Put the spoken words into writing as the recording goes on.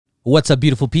What's up,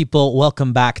 beautiful people?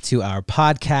 Welcome back to our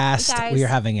podcast. Hey, we are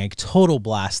having a total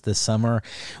blast this summer.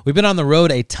 We've been on the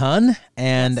road a ton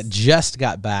and just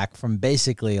got back from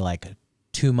basically like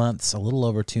 2 months, a little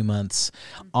over 2 months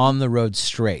on the road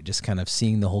straight, just kind of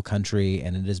seeing the whole country,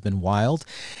 and it has been wild.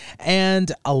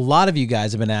 And a lot of you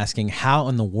guys have been asking, how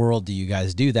in the world do you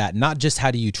guys do that? Not just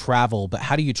how do you travel, but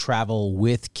how do you travel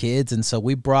with kids? And so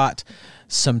we brought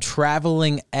some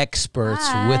traveling experts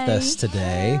with us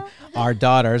today. Our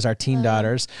daughters, our teen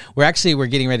daughters. We're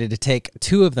getting ready to take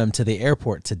two of them to the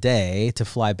airport today to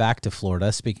fly back to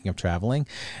Florida, speaking of traveling.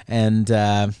 And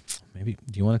maybe,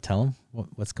 do you want to tell them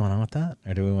what's going on with that?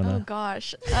 Or do we want to? Oh,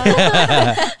 gosh.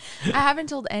 I haven't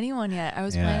told anyone yet. I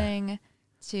was planning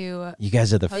to You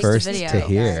guys are the post first a video. to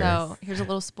hear. So here's a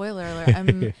little spoiler alert.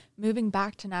 I'm moving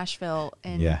back to Nashville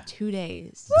in 2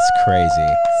 days. It's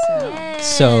crazy.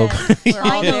 So We're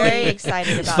all very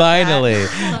excited about finally.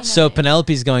 that. So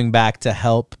Penelope's going back to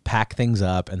help pack things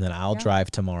up, and then I'll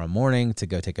drive tomorrow morning to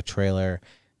go take a trailer,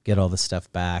 get all the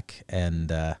stuff back,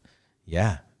 and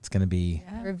it's going to be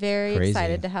We're very crazy.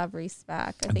 excited to have Reese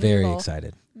back. I think very we've all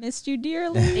excited. missed you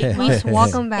dearly. 8 months,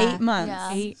 welcome back. 8 months.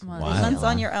 Yeah. 8 months. Wow. 8 months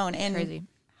on your own. And Crazy.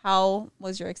 how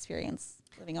was your experience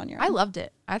living on your own? I loved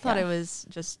it. I thought Yeah. it was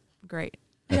just great.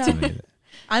 That's amazing.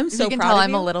 I'm As so you can proud tell, of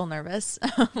I'm you. a little nervous.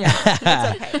 Yeah, it's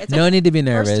okay. It's No need to be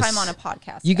nervous. First time on a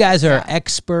podcast. You guys are Yeah.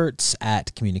 experts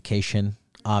at communication,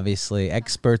 obviously,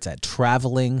 experts at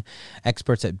traveling,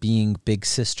 experts at being big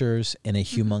sisters in a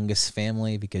humongous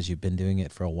family because you've been doing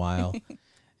it for a while.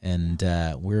 And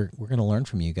we're going to learn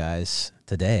from you guys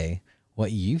today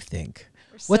what you think.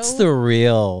 What's the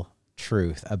real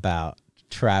truth about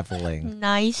traveling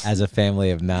Nice. as a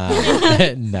family of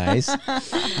 9? Nice.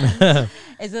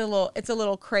 It's a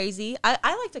little crazy.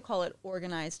 I like to call it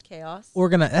organized chaos.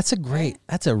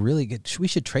 That's a really good, we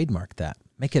should trademark that.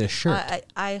 Make it a shirt.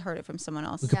 I heard it from someone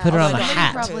else. We could put it on Although a I don't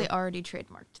hat. want to. Probably already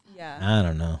trademarked. Yeah. I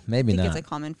don't know. Maybe I think not. it's a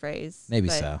common phrase. Maybe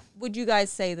but so. Would you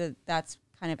guys say that that's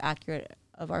kind of accurate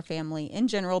of our family in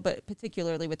general, but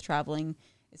particularly with traveling,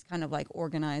 is kind of like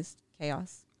organized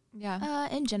chaos? Yeah.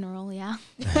 In general, yeah.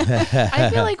 I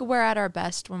feel like we're at our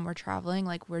best when we're traveling.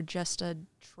 Like, we're just a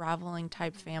traveling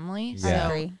type family. Yeah. I So,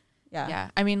 agree. Yeah. yeah.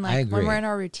 I mean, I like, when agree. we're in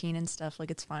our routine and stuff, like,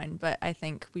 it's fine. But I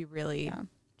think we really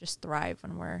just thrive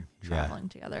when we're traveling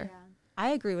together. I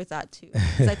agree with that too.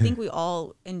 Because I think we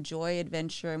all enjoy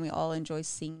adventure and we all enjoy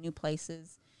seeing new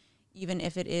places, even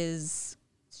if it is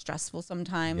stressful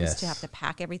sometimes to have to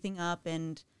pack everything up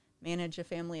and manage a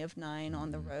family of 9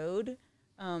 on the road.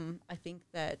 I think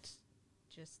that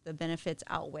just the benefits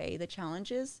outweigh the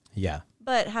challenges. Yeah.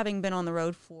 But having been on the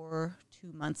road for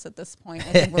 2 months at this point,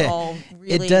 I think we're all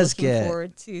really does looking get-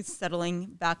 forward to settling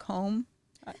back home.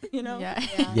 You know? Yeah.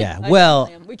 Yeah. I Well,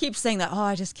 really am. We keep saying that,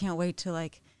 I just can't wait to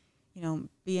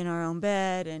be in our own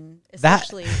bed, and That-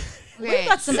 especially Okay,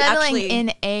 got some settling actually-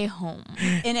 in a home.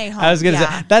 in a home. I was going to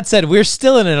say, that said, we're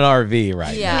still in an RV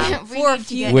right yeah, We for a need to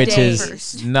few get now, which days.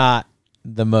 is not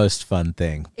the most fun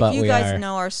thing, but If you we guys are.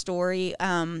 know our story,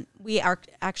 we are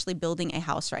actually building a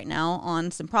house right now on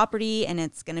some property, and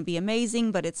it's going to be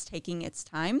amazing, but it's taking its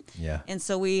time. Yeah. And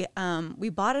so we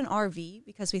bought an RV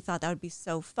because we thought that would be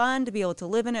so fun to be able to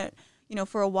live in it,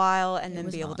 for a while and then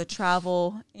be able to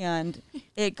travel. And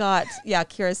it got,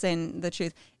 Kira's saying the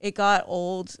truth. It got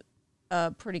old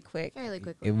pretty quick. Fairly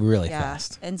quickly. Really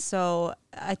fast. And so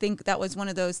I think that was one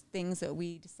of those things that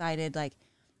we decided, like,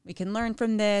 we can learn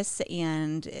from this,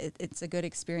 and it's a good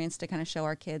experience to kind of show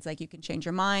our kids, like, you can change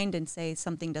your mind and say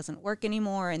something doesn't work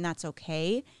anymore, and that's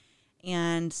okay.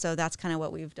 And so that's kind of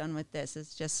what we've done with this,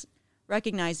 is just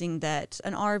recognizing that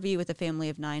an RV with a family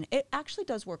of 9, it actually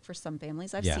does work for some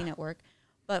families. I've seen it work.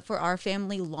 But for our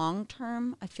family long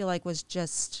term, I feel like was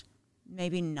just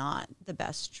maybe not the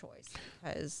best choice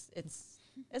because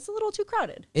it's a little too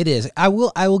crowded. It is. I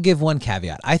will give one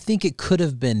caveat. I think it could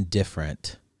have been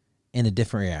different in a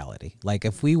different reality. Like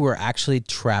if we were actually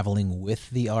traveling with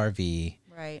the RV,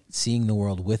 Right. seeing the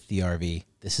world with the RV.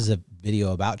 This is a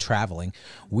video about traveling.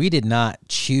 We did not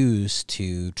choose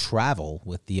to travel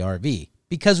with the RV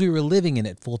because we were living in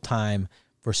it full time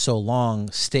for so long,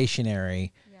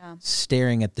 stationary,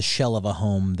 staring at the shell of a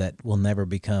home that will never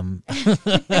become.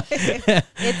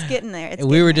 It's getting there.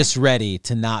 We were just ready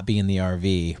to not be in the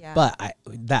RV. Yeah. But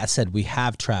that said, we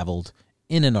have traveled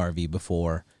in an RV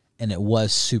before, and it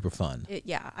was super fun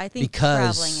I think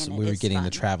traveling because in it we were is getting the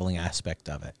fun. traveling aspect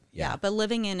of it. Yeah, but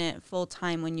living in it full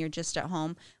time when you're just at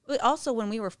home. But also when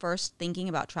we were first thinking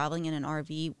about traveling in an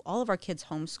RV, all of our kids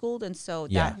homeschooled, and so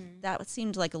that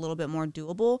seemed like a little bit more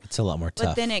doable. It's a lot more tough.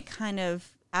 But then it kind of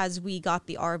as we got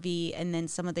the RV, and then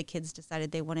some of the kids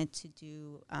decided they wanted to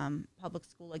do public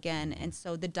school again, and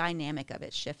so the dynamic of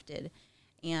it shifted,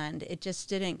 and it just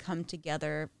didn't come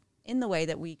together in the way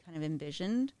that we kind of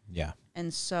envisioned. Yeah.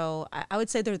 And so I would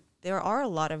say there are a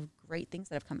lot of great things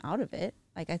that have come out of it.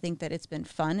 Like, I think that it's been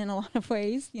fun in a lot of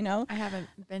ways, you know. I haven't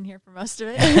been here for most of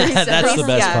it. That's the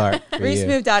best part for Reese you.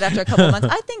 moved out after a couple of months.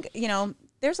 I think, you know,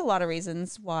 there's a lot of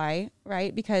reasons why,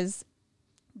 right? Because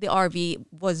the RV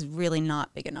was really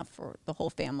not big enough for the whole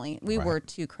family. We Right. were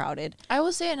too crowded. I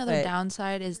will say another But-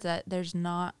 downside is that there's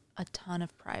not a ton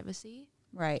of privacy.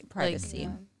 Right. Privacy.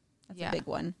 That's Yeah. a big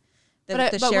one.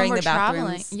 But The when sharing we're the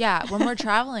traveling, bathrooms. when we're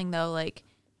traveling though, like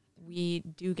we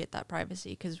do get that privacy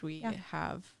because we Yeah.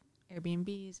 have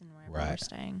Airbnbs and wherever we're Right.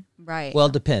 staying. Right. Well,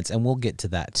 it depends, and we'll get to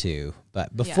that too.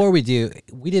 But before we do,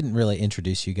 we didn't really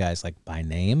introduce you guys like by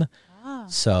name.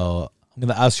 So I'm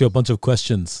gonna ask you a bunch of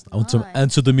questions. I want to Nice.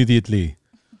 answer them immediately.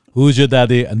 Who's your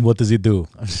daddy, and what does he do?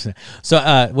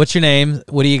 So, what's your name?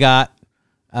 What do you got?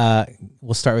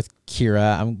 We'll start with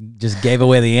Kira. I just gave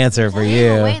away the answer for Gave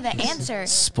you. away the answer.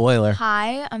 Spoiler.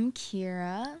 Hi, I'm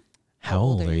Kira. How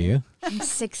old are you? I'm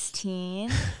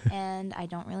 16, and I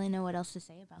don't really know what else to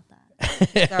say about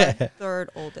that. It's our third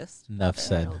oldest. Enough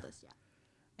said. Oldest, yeah.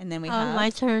 And then we My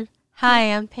have turn.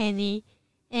 Hi, I'm Penny,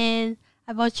 and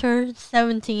I about turned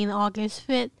 17 August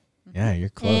 5th, Yeah, you're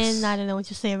close. and I don't know what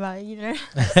to say about it either.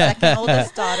 second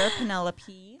oldest daughter,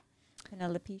 Penelope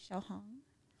Xiaohong.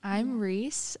 I'm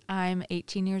Reese. I'm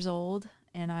 18 years old,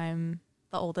 and I'm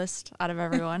the oldest out of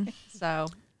everyone. So,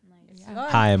 yeah.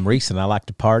 Hi, I'm Reese, and I like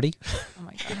to party. Oh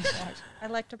my gosh. I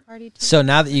like to party too. So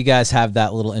now that you guys have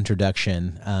that little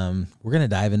introduction, we're going to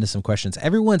dive into some questions.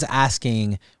 Everyone's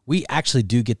asking, we actually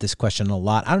do get this question a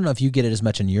lot. I don't know if you get it as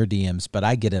much in your DMs, but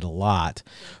I get it a lot,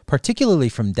 particularly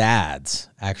from dads,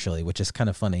 actually, which is kind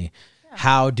of funny. Yeah.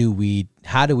 How do we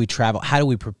travel? How do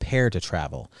we prepare to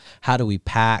travel? How do we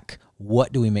pack?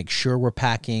 What do we make sure we're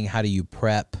packing? How do you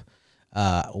prep?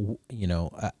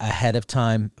 Ahead of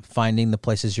time, finding the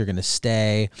places you're going to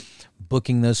stay,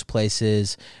 booking those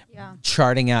places,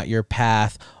 charting out your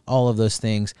path, all of those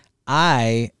things.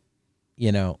 There's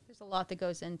a lot that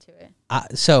goes into it.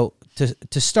 So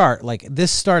to start, like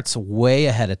this starts way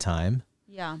ahead of time.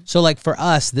 Yeah. So like for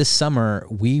us this summer,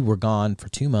 we were gone for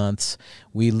 2 months.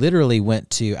 We literally went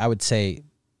to, I would say,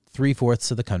 3/4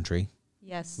 of the country.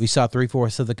 Yes. We saw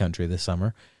 3/4 of the country this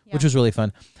summer, which Yeah. was really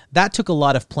fun. That took a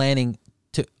lot of planning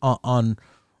on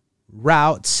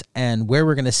routes and where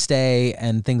we're going to stay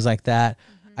and things like that.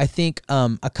 Mm-hmm. I think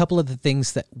a couple of the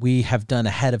things that we have done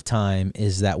ahead of time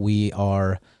is that we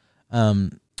are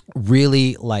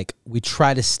really like we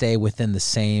try to stay within the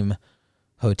same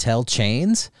hotel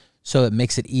chains. So it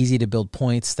makes it easy to build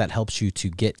points. That helps you to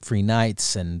get free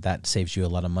nights, and that saves you a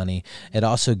lot of money. It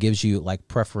also gives you like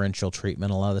preferential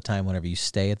treatment a lot of the time whenever you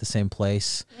stay at the same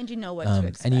place. And you know what to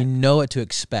expect. And you know what to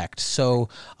expect. So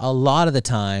a lot of the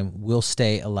time we'll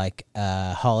stay like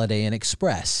Holiday Inn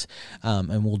Express,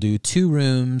 and we'll do 2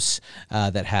 rooms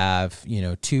that have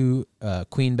 2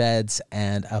 queen beds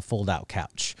and a fold-out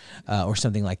couch or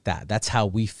something like that. That's how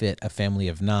we fit a family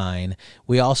of 9.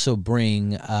 We also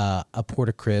bring a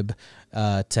porta-crib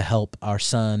to help our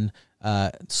son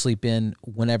sleep in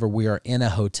whenever we are in a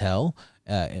hotel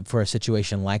for a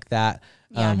situation like that.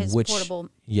 His portable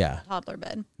toddler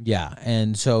bed. Yeah,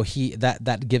 and so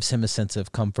that gives him a sense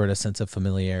of comfort, a sense of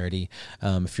familiarity.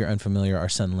 If you're unfamiliar, our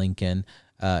son Lincoln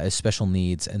has special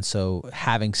needs, and so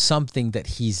having something that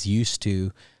he's used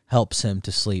to helps him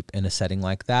to sleep in a setting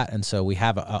like that. And so we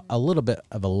have a little bit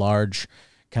of a large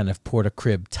kind of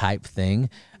porta-crib type thing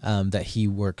that he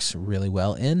works really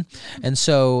well in. And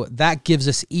so that gives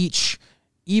us each,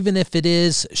 even if it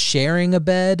is sharing a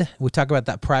bed, we talk about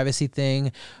that privacy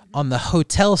thing. On the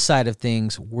hotel side of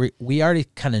things, we already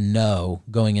kind of know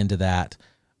going into that,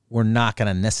 we're not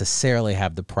going to necessarily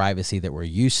have the privacy that we're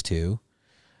used to,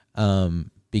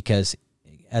 because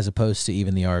as opposed to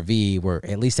even the RV, where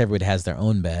at least everybody has their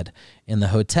own bed. In the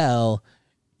hotel,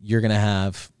 you're going to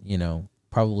have,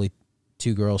 probably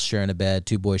 2 girls sharing a bed,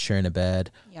 2 boys sharing a bed.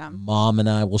 Yeah. Mom and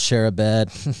I will share a bed.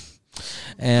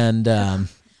 And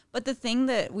But the thing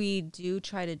that we do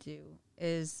try to do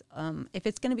is if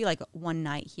it's going to be like one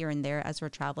night here and there as we're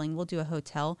traveling, we'll do a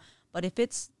hotel. But if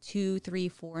it's 2, 3,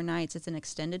 4 nights, it's an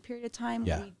extended period of time.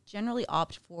 Yeah. We generally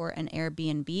opt for an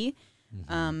Airbnb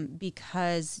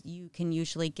because you can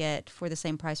usually get for the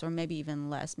same price or maybe even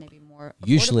less, maybe more.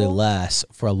 usually affordable. less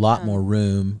for a lot more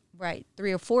room. Right.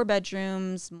 3 or 4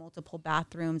 bedrooms, multiple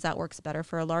bathrooms. That works better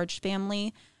for a large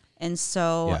family. And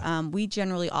so Yeah. we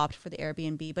generally opt for the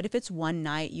Airbnb. But if it's one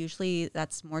night, usually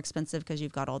that's more expensive because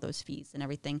you've got all those fees and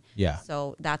everything. Yeah.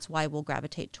 So that's why we'll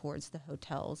gravitate towards the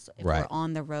hotels if Right. we're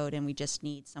on the road and we just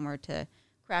need somewhere to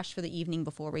crash for the evening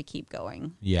before we keep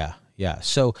going. Yeah, yeah.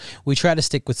 So we try to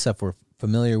stick with stuff we're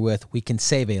familiar with. We can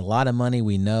save a lot of money.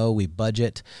 We know we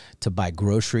budget to buy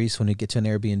groceries when we get to an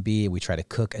Airbnb. We try to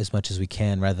cook as much as we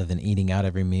can rather than eating out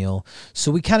every meal.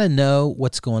 So we kind of know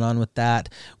what's going on with that.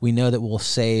 We know that we'll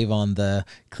save on the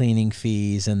cleaning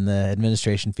fees and the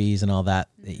administration fees and all that.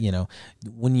 You know,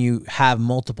 when you have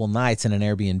multiple nights in an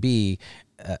Airbnb,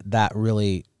 that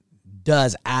really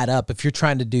does add up. If you're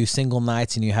trying to do single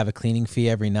nights and you have a cleaning fee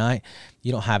every night,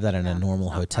 you don't have that in a normal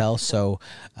hotel. So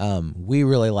we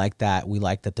really like that. We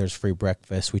like that there's free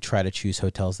breakfast. We try to choose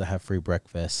hotels that have free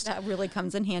breakfast. That really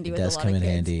comes in handy It with does a lot come of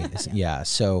in kids. handy. Yeah.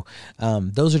 So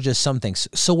those are just some things.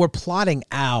 So we're plotting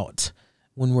out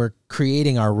when we're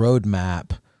creating our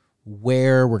roadmap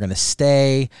where we're going to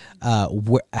stay,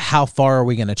 how far are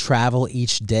we going to travel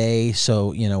each day.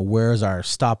 So, you know, where's our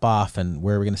stop off and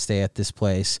where are we going to stay at this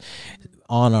place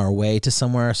on our way to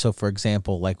somewhere. So for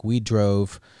example, like we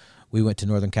went to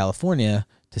Northern California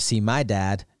to see my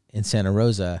dad in Santa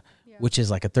Rosa, which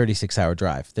is like a 36-hour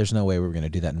drive. There's no way we were going to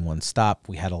do that in one stop.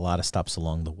 We had a lot of stops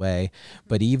along the way.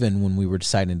 But even when we were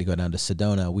deciding to go down to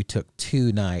Sedona, we took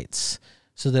 2 nights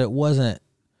so that it wasn't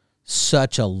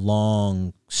such a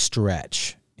long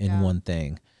stretch in one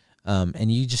thing.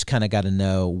 And you just kind of got to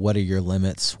know what are your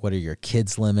limits, what are your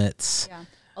kids' limits. Yeah.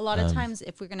 A lot of times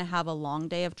if we're going to have a long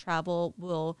day of travel,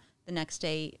 we'll the next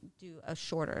day do a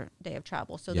shorter day of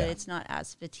travel so that it's not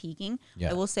as fatiguing. Yeah.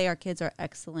 I will say our kids are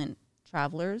excellent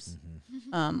travelers.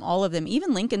 All of them.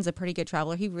 Even Lincoln's a pretty good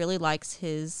traveler. He really likes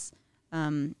his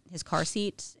car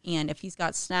seat, and if he's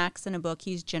got snacks and a book,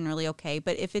 he's generally okay.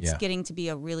 But if it's getting to be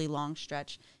a really long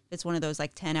stretch, if it's one of those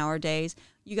like 10-hour days,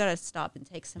 you got to stop and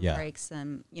take some breaks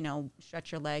and, you know,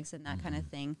 stretch your legs and that kind of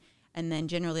thing. And then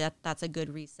generally that's a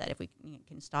good reset. If we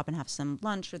can stop and have some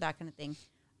lunch or that kind of thing,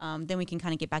 then we can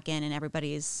kind of get back in and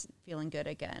everybody's feeling good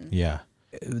again. Yeah.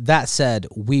 That said,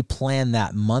 we plan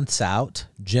that months out.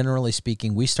 Generally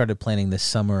speaking, we started planning this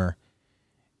summer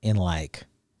in like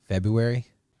February,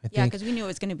 I Yeah, think. because we knew it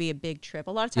was going to be a big trip.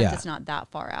 A lot of times it's not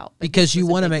that far out. But Because this you was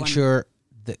a want to big make one. sure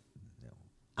that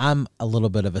I'm a little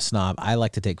bit of a snob. I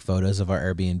like to take photos of our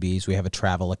Airbnbs. We have a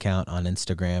travel account on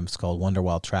Instagram. It's called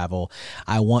Wonderwild Travel.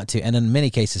 I want to, and in many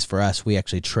cases for us, we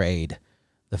actually trade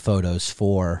the photos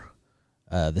for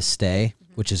the stay,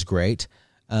 which is great.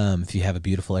 If you have a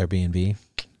beautiful Airbnb,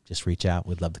 just reach out.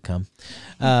 We'd love to come.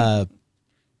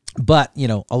 But, you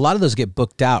know, a lot of those get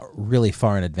booked out really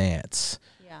far in advance.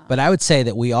 Yeah. But I would say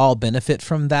that we all benefit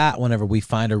from that whenever we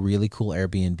find a really cool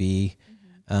Airbnb.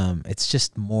 It's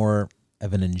just more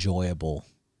of an enjoyable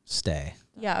stay.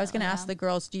 Yeah, I was going to ask the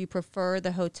girls, do you prefer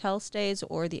the hotel stays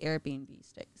or the Airbnb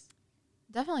stays?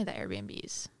 Definitely the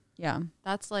Airbnbs. Yeah.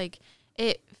 That's like,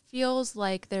 it feels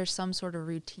like there's some sort of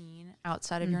routine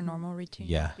outside of your normal routine.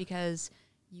 Yeah. Because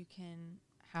you can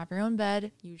have your own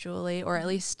bed usually, or at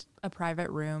least a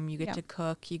private room. You get to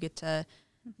cook. You get to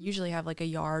usually have like a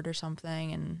yard or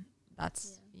something. And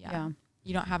that's,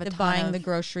 you don't have a The ton buying of, the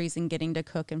groceries and getting to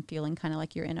cook and feeling kind of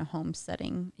like you're in a home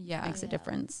setting Yeah. makes a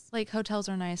difference. like hotels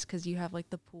are nice because you have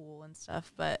like the pool and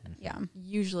stuff. But Yeah,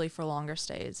 usually for longer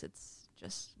stays, it's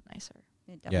just nicer.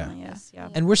 it definitely is. Yeah.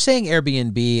 And we're saying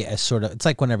Airbnb as sort of, it's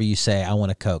like whenever you say, I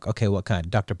want a Coke. Okay, what kind?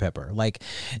 Dr. Pepper. Like,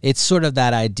 it's sort of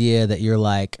that idea that you're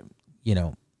like, you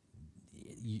know,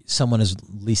 someone is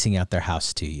leasing out their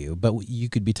house to you. But you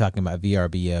could be talking about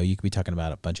VRBO. You could be talking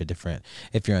about a bunch of different,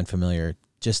 if you're unfamiliar,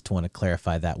 just want to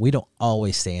clarify that we don't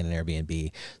always stay in an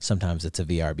Airbnb. Sometimes it's a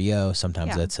VRBO.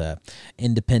 Sometimes it's a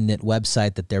independent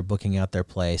website that they're booking out their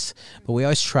place. But we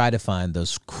always try to find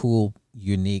those cool,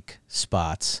 unique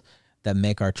spots that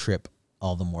make our trip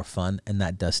all the more fun. And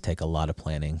that does take a lot of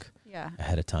planning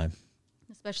ahead of time.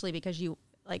 Especially because you,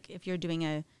 like, if you're doing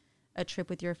a trip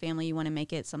with your family, you want to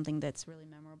make it something that's really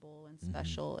memorable and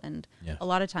special. And a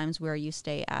lot of times where you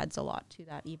stay adds a lot to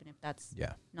that, even if that's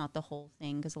not the whole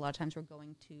thing. Because a lot of times we're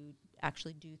going to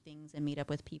actually do things and meet up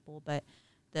with people, but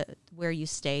where you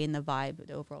stay and the vibe,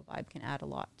 the overall vibe can add a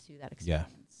lot to that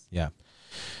experience. Yeah.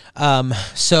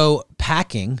 So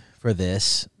packing for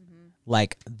this,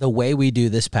 like the way we do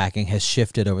this packing has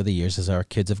shifted over the years as our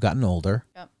kids have gotten older.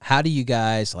 Yep. How do you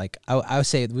guys, like, I would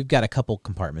say we've got a couple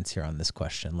compartments here on this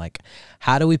question. Like,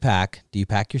 how do we pack? Do you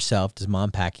pack yourself? Does mom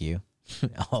pack you?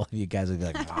 All of you guys would be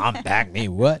like, mom pack me,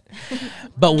 what?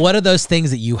 But what are those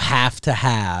things that you have to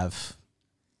have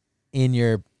in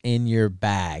your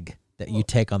bag that you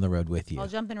take on the road with you? I'll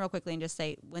jump in real quickly and just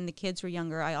say, when the kids were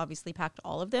younger, I obviously packed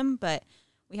all of them, but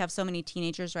we have so many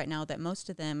teenagers right now that most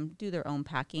of them do their own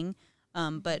packing.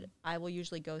 But I will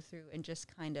usually go through and just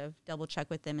kind of double check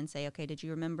with them and say, okay, did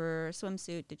you remember a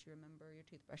swimsuit? Did you remember your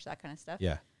toothbrush? That kind of stuff.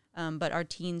 Yeah. But our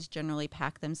teens generally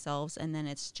pack themselves, and then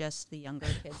it's just the younger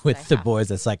kids. With the boys,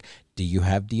 it's like, do you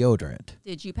have deodorant?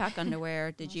 Did you pack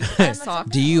underwear? Did you pack socks?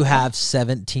 Do you have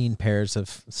 17 pairs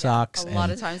of socks? A lot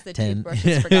of times the 10 toothbrush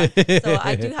is forgotten. So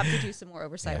I do have to do some more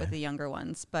oversight with the younger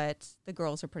ones, but the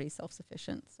girls are pretty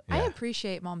self-sufficient. So. I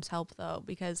appreciate mom's help though,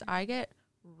 because I get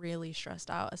really stressed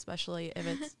out, especially if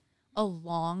it's a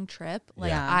long trip.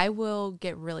 Like I will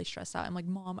get really stressed out. I'm like,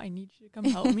 Mom, I need you to come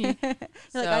help me. Like,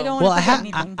 I don't Well, want to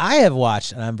anything. I have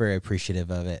watched, and I'm very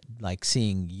appreciative of it, like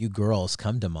seeing you girls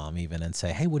come to Mom even and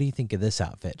say, hey, what do you think of this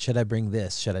outfit? Should I bring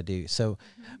this? Should I do? So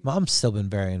Mom's still been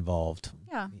very involved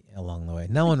along the way.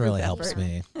 No one really helps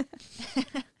me.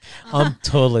 I'm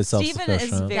totally self-sufficient.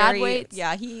 Stephen is Dad very, waits.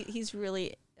 he's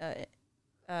really,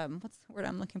 what's the word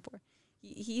I'm looking for?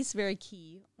 He's very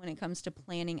key when it comes to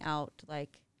planning out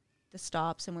like the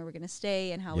stops and where we're going to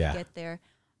stay and how we get there.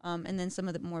 And then some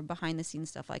of the more behind the scenes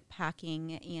stuff like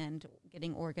packing and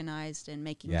getting organized and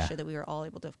making sure that we were all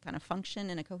able to kind of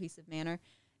function in a cohesive manner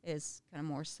is kind of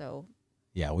more so.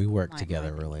 Yeah, we work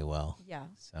together really well. Yeah.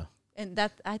 So. And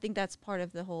I think that's part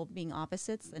of the whole being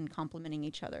opposites and complementing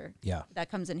each other. Yeah.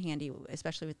 That comes in handy,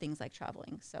 especially with things like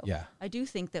traveling. So I do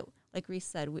think that, like Reese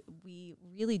said, we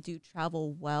really do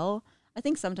travel well. I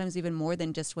think sometimes even more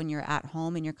than just when you're at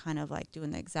home and you're kind of like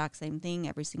doing the exact same thing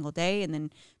every single day. And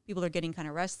then people are getting kind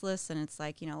of restless and it's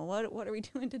like, what are we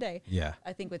doing today? Yeah.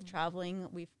 I think with traveling,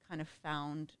 we've kind of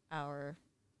found our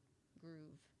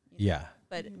groove. Yeah.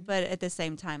 But at the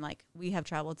same time, like we have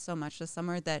traveled so much this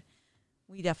summer that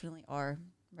we definitely are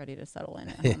ready to settle in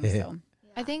at home. So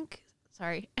I think,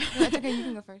 sorry. No, it's okay. You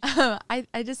can go first.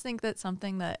 I just think that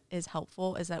something that is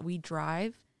helpful is that we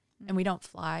drive and we don't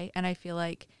fly. And I feel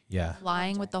like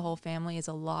flying with the whole family is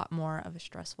a lot more of a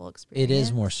stressful experience. It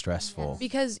is more stressful.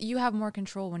 Because you have more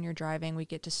control when you're driving. We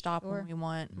get to stop when we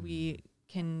want. We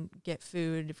can get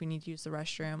food if we need to use the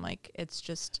restroom. Like, it's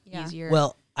just easier.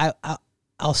 Well,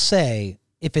 I'll say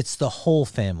if it's the whole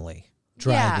family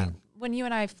driving. When you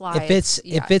and I fly.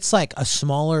 If it's like a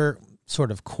smaller sort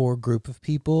of core group of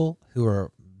people who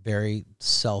are very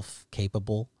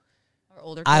self-capable, our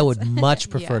older I kids. would much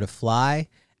prefer to fly.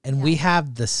 And we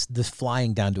have this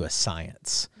flying down to a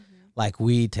science. Like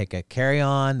we take a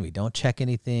carry-on, we don't check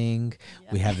anything.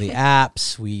 We have the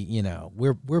apps.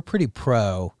 We're pretty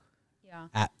pro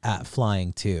at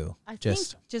flying too. I think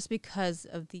just because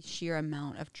of the sheer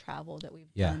amount of travel that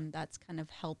we've done, that's kind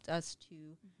of helped us to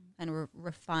kind of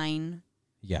refine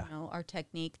our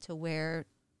technique to where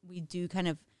we do kind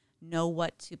of know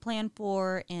what to plan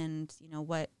for and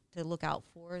what to look out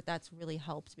for. That's really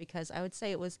helped because I would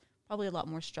say it was probably a lot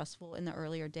more stressful in the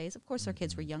earlier days. Of course, our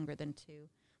kids were younger than 2.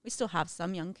 We still have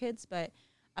some young kids, but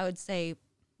I would say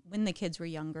when the kids were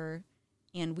younger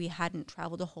and we hadn't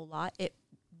traveled a whole lot,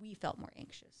 we felt more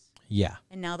anxious. Yeah.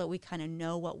 And now that we kind of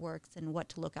know what works and what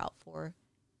to look out for,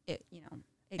 it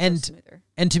goes smoother.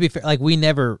 And to be fair, like we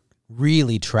never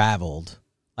really traveled.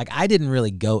 Like I didn't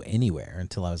really go anywhere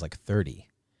until I was like 30.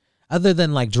 Other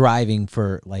than like driving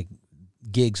for like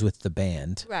gigs with the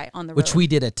band, right, on the road. Which we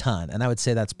did a ton, and I would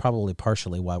say that's probably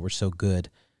partially why we're so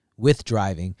good with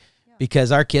driving,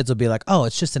 because our kids will be like, "Oh,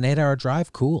 it's just an 8-hour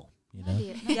drive, cool,"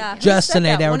 just an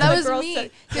 8-hour. That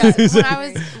was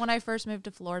me. When I first moved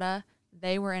to Florida,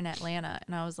 they were in Atlanta,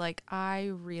 and I was like,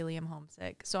 I really am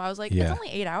homesick. So I was like, it's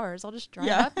only 8 hours. I'll just drive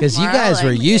up. Because you guys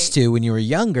were used to when you were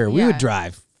younger, we would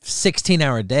drive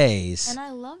 16-hour days, and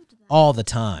I loved that all the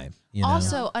time.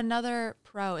 Also, another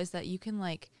pro is that you can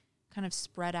like kind of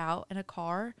spread out in a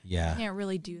car. Yeah. You can't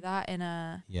really do that in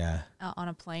a on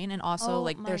a plane. And also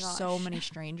there's so many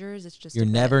strangers. It's just you're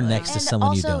never next to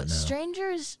someone you don't know. Also,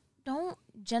 strangers don't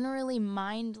generally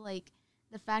mind like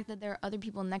the fact that there are other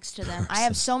people next to them. I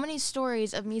have so many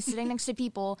stories of me sitting next to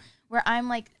people where I'm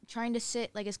like trying to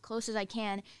sit like as close as I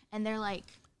can and they're like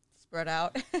spread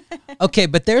out. Okay,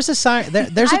 but there's a sign.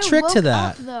 There's a trick to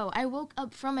that. I woke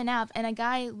up from a nap and a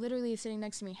guy literally sitting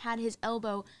next to me had his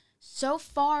elbow so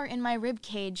far in my rib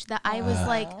cage that I was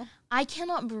like, I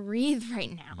cannot breathe right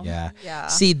now. Yeah.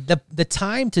 See, the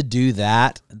time to do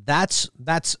that's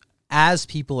as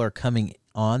people are coming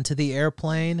onto the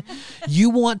airplane, you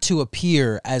want to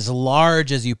appear as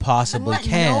large as you possibly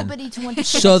can,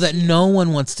 so that no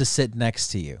one wants to sit next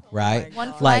to you, right?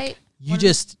 One flight,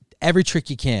 every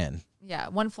trick you can. Yeah,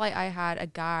 one flight I had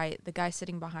the guy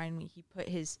sitting behind me, he put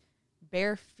his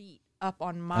bare feet up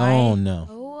on my armrest.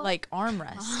 Oh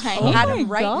I had him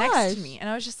right next to me, and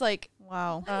I was just like,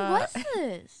 Wow. When was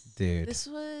this? Dude. This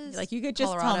was Like, you could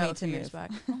just Colorado tell me a to few years move.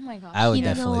 back. Oh my gosh. I would You know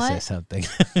definitely say what? something.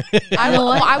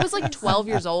 I was like 12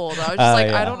 years old. I was just like,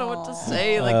 yeah. I don't know what to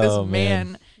say. Like Oh, this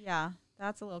man. man. Yeah,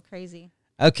 that's a little crazy.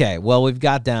 Okay, well, we've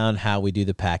got down how we do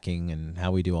the packing and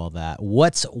how we do all that.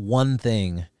 What's one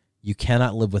thing you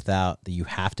cannot live without that you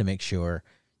have to make sure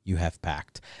you have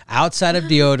packed? Outside of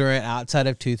deodorant, outside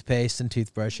of toothpaste and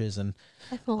toothbrushes and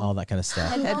all that kind of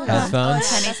stuff. Headphones. Headphones?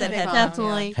 Penny said headphones.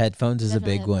 Definitely. Headphones is a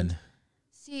Definitely big one. headphones.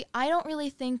 See, I don't really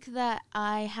think that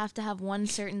I have to have one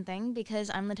certain thing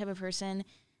because I'm the type of person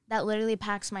that literally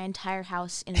packs my entire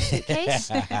house in a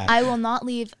suitcase. I will not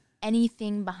leave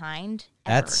anything behind.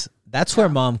 Ever. That's where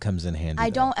mom comes in handy. I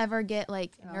though. don't ever get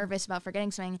like nervous about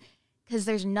forgetting something because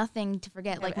there's nothing to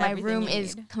forget. You Like have my everything room you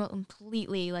is need.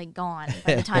 completely like gone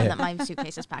by the time that my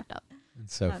suitcase is packed up.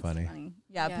 It's so That's funny.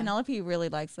 Yeah, Yeah. Penelope really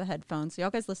likes the headphones. So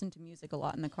y'all guys listen to music a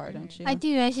lot in the car, don't you? I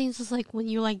do. I think it's just like when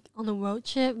you're like on a road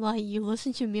trip, like you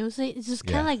listen to music, it's just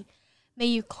kind of Yeah. like make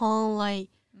you calm, like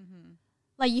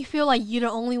you feel like you're the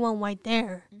only one right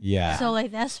there. Yeah. So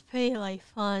like that's pretty like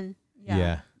fun.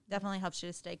 Yeah. Definitely helps you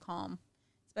to stay calm,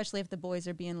 especially if the boys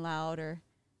are being loud or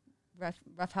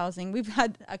rough housing. We've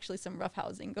had actually some rough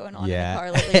housing going on in the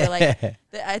car lately. We're like,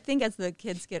 I think as the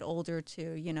kids get older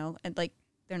too, you know, and like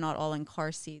they're not all in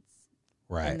car seats.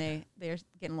 Right. And they're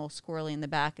getting a little squirrely in the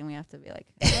back, and we have to be like,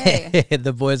 hey.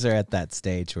 The boys are at that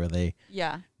stage where they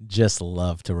Yeah. just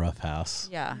love to roughhouse.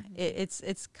 Yeah.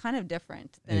 It's kind of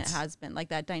different than It's- it has been. Like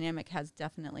that dynamic has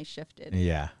definitely shifted.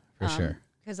 Yeah, for sure.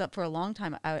 Because for a long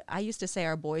time, I used to say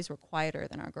our boys were quieter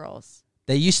than our girls.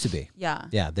 They used to be. Yeah.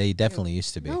 Yeah, they definitely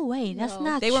used to be. No way, that's No.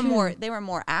 not They true. were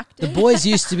more The active. boys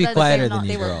used to be But quieter they're than not.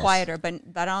 you They girls. were quieter, but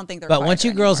I don't think they're But once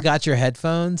you quieter girls anymore. got your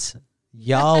headphones,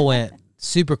 y'all went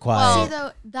super quiet. See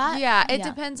though that Yeah, it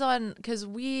depends on because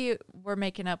we were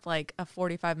making up like a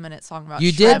 45-minute song about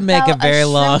You shrimp. did make a About a very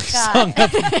long shrimp song.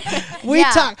 guy. We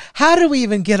Yeah. talk. How did we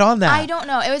even get on that? I don't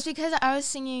know. It was because I was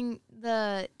singing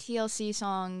the TLC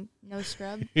song "No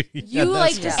Scrub." Yeah, You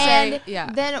like to that's say, And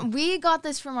yeah. then we got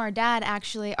this from our dad.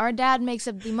 Actually, our dad makes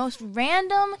up the most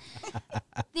random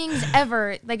things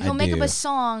ever. Like he'll make up do. a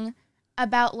song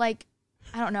about like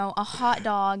I don't know a hot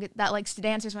dog that likes to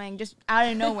dance or something just out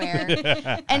of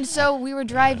nowhere. And so we were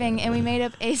driving and we made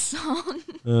up a song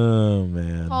Oh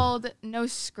man. called "No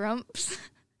Scrumps,"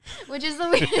 which is the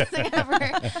weirdest thing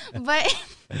ever. But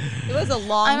It was a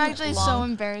long. I'm actually so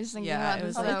long, embarrassed thinking Yeah, about it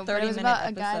this was like though. a But it was 30-minute about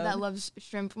a guy that episode. loves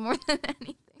shrimp more than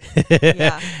anything.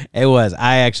 Yeah. It was.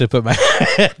 I actually put my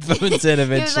headphones in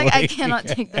eventually. He was like, I cannot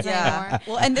take this Yeah. anymore.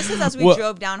 Well, and this is as we Well-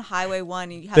 drove down Highway 1.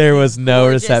 You had There these was no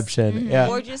gorgeous- reception. Yeah.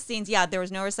 Gorgeous scenes. Yeah, there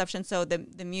was no reception, so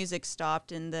the music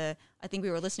stopped, and I think we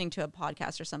were listening to a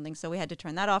podcast or something, so we had to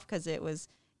turn that off because it was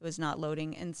not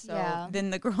loading, and so Yeah. then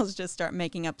the girls just start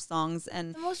making up songs,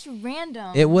 and The most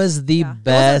random. It was the Yeah. It wasn't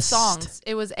best. songs.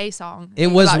 It was a song. It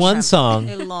was about one shrimp. song,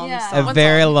 a long Yeah. a song.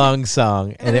 very song. long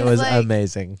song, and it was was like-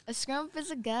 amazing. A scrump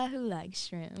is a guy who likes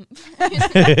shrimp.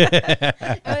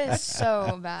 It was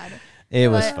so bad. It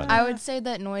was But funny. I would say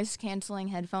that noise canceling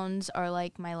headphones are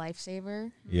like my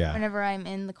lifesaver Yeah. whenever I'm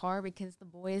in the car because the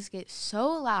boys get so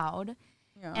loud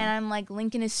Yeah. and I'm like,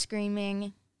 Lincoln is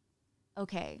screaming.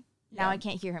 Okay, now Yeah. I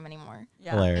can't hear him anymore.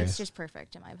 Yeah. Hilarious. It's just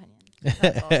perfect in my opinion.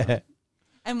 That's awesome.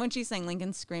 And when she's saying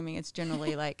Lincoln screaming, it's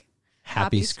generally like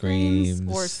Happy screams.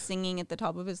 or singing at the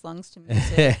top of his lungs to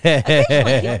music.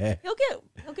 Occasionally,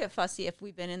 he'll get fussy if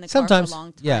we've been in the Sometimes, car for a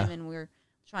long time yeah. and we're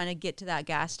trying to get to that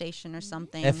gas station or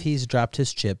something. If he's dropped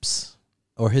his chips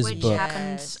or his Which book.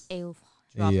 happens a lot.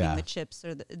 dropping Yeah. the chips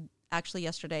or actually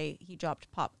yesterday he dropped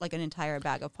an entire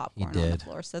bag of popcorn on did. the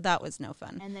floor, so that was no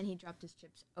fun. And then he dropped his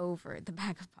chips over the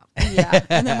bag of popcorn. Yeah,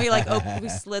 and then we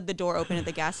slid the door open at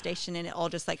the gas station and it all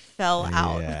just like fell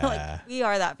out. Yeah. Like we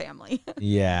are that family.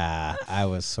 Yeah, I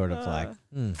was sort of like,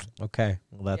 okay,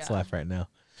 well, that's Yeah. life right now.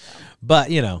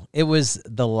 But, it was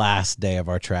the last day of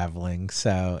our traveling.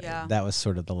 So Yeah. that was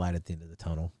sort of the light at the end of the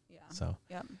tunnel. Yeah. So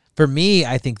Yep. for me,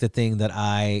 I think the thing that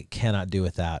I cannot do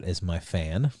without is my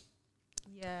fan.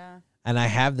 Yeah. And I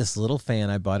have this little fan.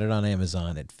 I bought it on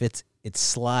Amazon. It fits. It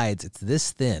slides. It's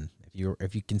this thin.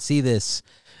 If you can see this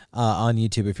on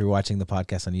YouTube, if you're watching the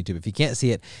podcast on YouTube, if you can't see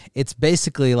it, it's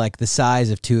basically like the size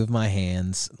of two of my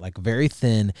hands, like very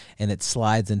thin, and it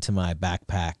slides into my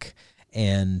backpack.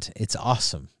 And it's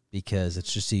awesome because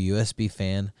it's just a USB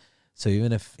fan. So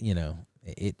even if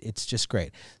it's just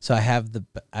great. So I have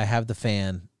the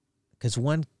fan because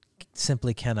one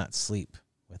simply cannot sleep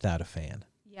without a fan.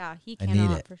 Yeah, he I need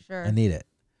cannot it. for sure. I need it.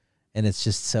 And it's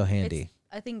just so handy.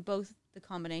 I think both the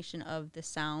combination of the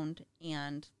sound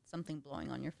and something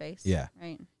blowing on your face. Yeah.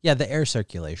 Right. Yeah, the air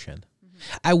circulation. Mm-hmm.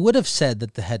 I would have said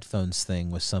that the headphones thing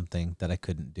was something that I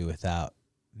couldn't do without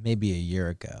maybe a year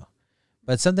ago.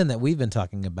 But something that we've been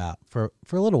talking about for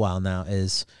a little while now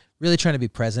is really trying to be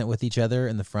present with each other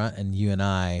in the front, and you and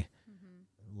I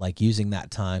like using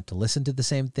that time to listen to the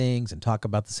same things and talk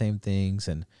about the same things,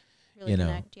 and Really you know.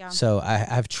 connect, yeah. So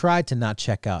I've tried to not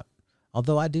check out,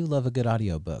 although I do love a good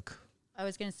audiobook. I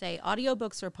was going to say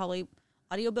audiobooks are probably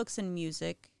audiobooks and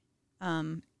music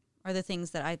are the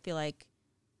things that I feel like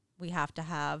we have to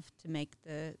have to make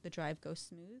the drive go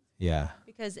smooth. Yeah.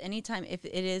 Because anytime if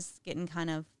it is getting kind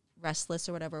of restless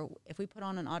or whatever, if we put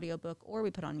on an audiobook or we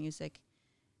put on music,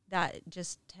 that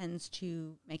just tends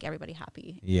to make everybody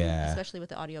happy. Yeah. Especially with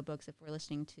the audiobooks, if we're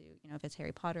listening to, if it's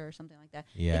Harry Potter or something like that.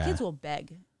 Yeah. The kids will beg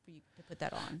for you to put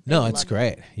that on. No, They it's love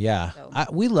great. it. Yeah. So-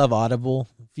 We love Audible.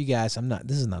 If you guys,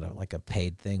 this is not like a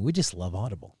paid thing. We just love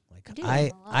Audible. Like do.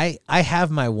 I have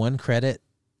my one credit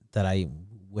that I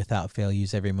without fail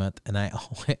use every month, and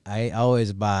I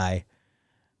always buy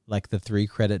like the 3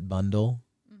 credit bundle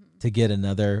to get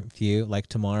another few. Like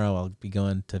tomorrow I'll be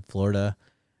going to Florida,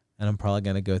 and I'm probably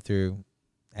going to go through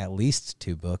at least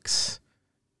 2 books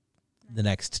the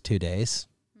next 2 days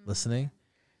listening.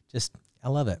 Just I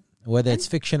love it. Whether it's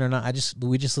fiction or not,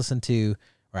 we just listened to,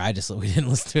 or we didn't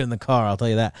listen to it in the car, I'll tell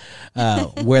you that.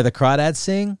 Where the Crawdads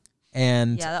Sing,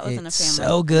 and Yeah, that was in a it's family.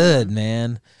 so good,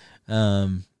 man.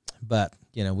 But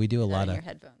we do a That lot in of your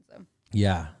headphones, though.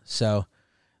 yeah. So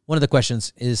one of the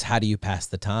questions is, how do you pass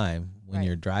the time when Right.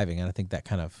 you're driving? And I think that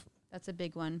kind of That's a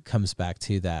big one. comes back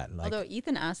to that. Like, Although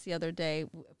Ethan asked the other day,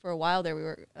 for a while there, we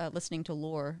were listening to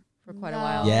Lore for quite a No.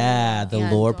 while. yeah, the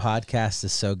And Lore podcast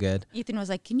is so good. Ethan was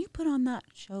like, "Can you put on that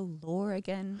show Lore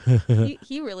again?"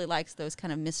 he really likes those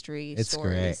kind of mystery It's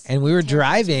stories. great. And we were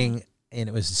Terrifying driving, and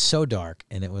it was so dark,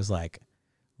 and it was like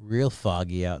real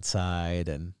foggy outside,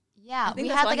 and Yeah, I think we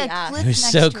that's had why like he a asked. cliff it was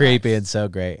next so to creepy us. and so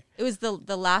great. It was the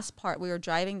last part. We were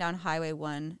driving down Highway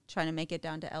 1, trying to make it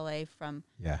down to LA from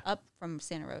Yeah. up from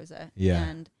Santa Rosa. Yeah.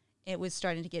 And it was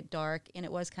starting to get dark, and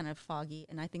it was kind of foggy.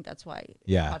 And I think that's why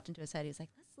Yeah. it popped into his head. He's like,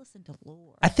 "Let's listen to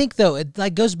Lore." I think though it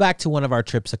like goes back to one of our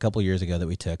trips a couple years ago that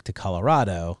we took to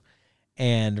Colorado,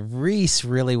 and Reese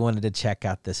really wanted to check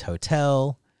out this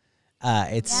hotel.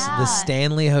 It's the Yeah.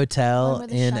 Stanley Hotel Where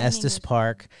The in Shining Estes is.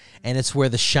 Park, and it's where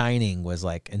The Shining was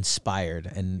like inspired,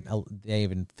 and they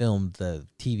even filmed the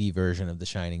TV version of The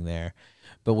Shining there.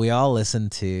 But we all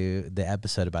listened to the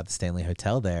episode about the Stanley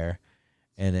Hotel there,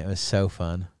 and it was so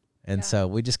fun. And Yeah. so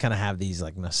we just kind of have these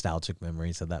like nostalgic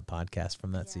memories of that podcast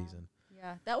from that season.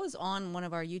 Yeah, that was on one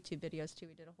of our YouTube videos too.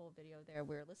 We did a whole video there.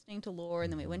 We were listening to Lore,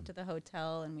 and then we went to the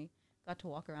hotel, and we got to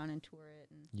walk around and tour it,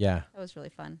 and Yeah, that was really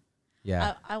fun.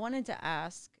 yeah. I wanted to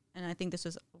ask, and I think this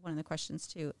was one of the questions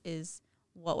too, is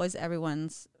what was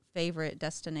everyone's favorite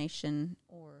destination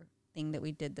or thing that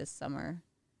we did this summer?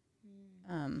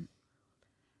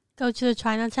 Go to the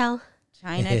Chinatown.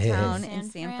 Chinatown San in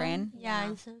San Fran? Fran. Yeah,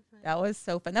 in San Fran. That was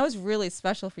so fun. That was really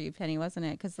special for you, Penny, wasn't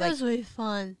it? Because That was really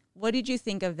fun. what did you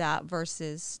think of that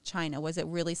versus China? Was it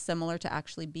really similar to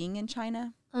actually being in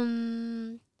China?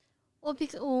 Well,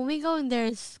 because when we go in there,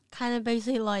 it's kind of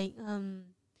basically like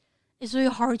it's really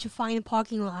hard to find a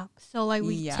parking lot. So like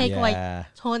we Yeah. take like Yeah.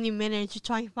 20 minutes to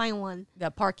try and find one. The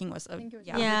parking was a think it was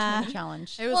Yeah.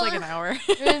 challenge. It was like an hour.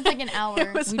 It was like an hour.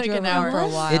 It was We like drove an around hour. for a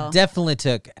while. It definitely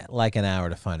took like an hour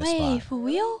to find a Wait, spot. for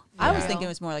real? I was Yeah. thinking it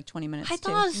was more like 20 minutes I too.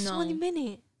 thought it was No. 20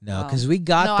 minutes. No, Wow. because we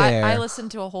got No, there. I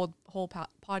listened to a whole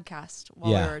podcast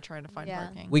while Yeah. we were trying to find Yeah.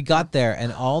 parking. we got there,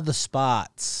 and all the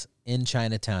spots in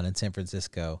Chinatown in San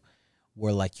Francisco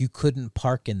were like you couldn't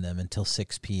park in them until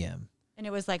 6 p.m. And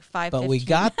it was like 5:15. But we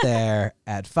got there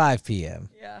at 5 p.m.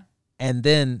 Yeah. And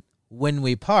then when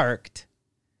we parked,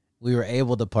 we were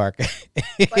able to park.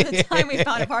 By the time we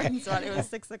found a parking spot, it was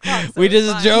 6 o'clock. So we it was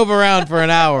just fine. drove around for an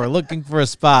hour looking for a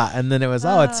spot, and then it was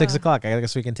it's 6 o'clock. I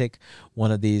guess we can take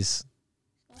one of these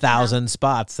 1,000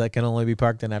 spots that can only be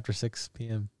parked in after 6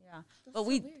 p.m. Yeah. But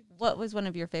what was one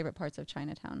of your favorite parts of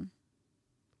Chinatown?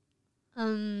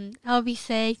 I'll be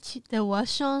say the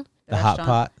restaurant. The hot restaurant?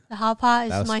 pot. The hot pot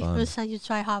That is was my fun. first time to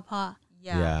try hot pot.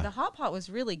 Yeah. Yeah. The hot pot was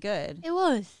really good. It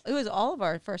was. It was all of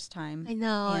our first time. I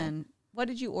know. And what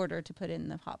did you order to put in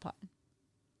the hot pot?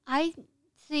 I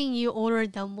think you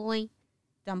ordered dumpling.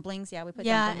 Dumplings. Yeah, we put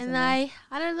Yeah, dumplings and in there.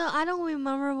 I don't know. I don't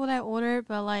remember what I ordered,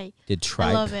 but like Did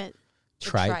I love tripe. it.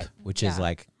 Tripe, which is yeah.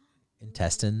 like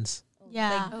intestines.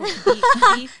 Yeah.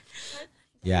 Like beef.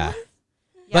 Yeah.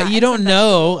 Yeah, But you I don't said that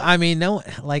know. I mean, no,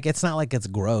 like it's not like it's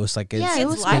gross. Like it's, Yeah, it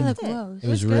It's was like kind of it. gross. it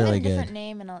was Give it really a different good.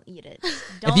 name and I'll eat it.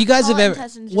 If Don't you guys call have it ever,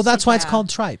 intestines, well, just that's say why it's bad. called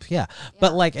tripe. Yeah.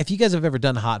 But like, if you guys have ever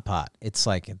done hot pot, it's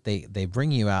like they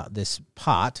bring you out this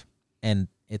pot and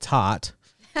it's hot,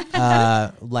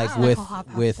 like Wow. with I'll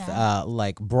hop with that.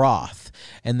 like broth,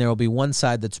 and there will be one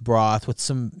side that's broth with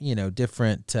some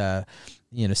different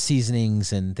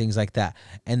seasonings and things like that,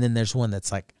 and then there's one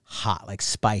that's like hot, like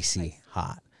spicy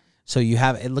hot. So you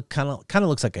have it look kind of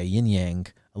looks like a yin yang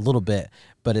a little bit,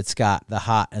 but it's got the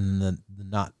hot and the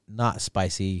not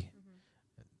spicy,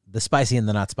 the spicy and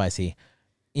the not spicy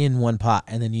in one pot,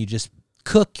 and then you just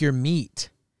cook your meat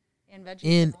And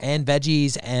veggies. and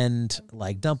veggies and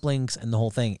like dumplings and the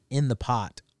whole thing in the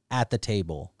pot at the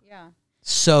table. Yeah.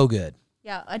 So good.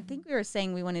 Yeah. I think we were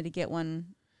saying we wanted to get one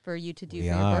for you to do We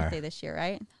for are. your birthday this year,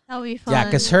 right? That would be fun. Yeah,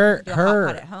 because her Do a hot pot her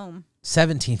at home.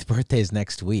 17th birthday is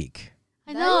next week.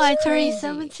 I know. I turned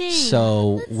 17.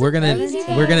 So we're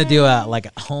gonna do a like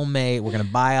a homemade. We're gonna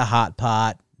buy a hot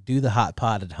pot, do the hot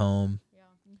pot at home,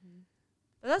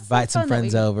 But that's invite so some fun that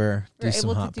friends we over, were do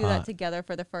some able hot to do that pot. together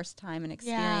for the first time and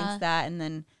experience Yeah. that, and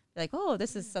then be like, oh,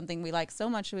 this is something we like so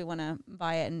much, we want to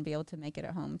buy it and be able to make it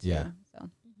at home too. Yeah. So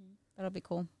that'll be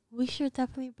cool. We should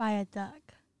definitely buy a duck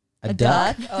A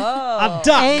duck. Oh, A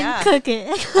duck. and yeah. cook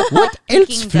it. What else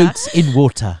Peking floats in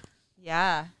water?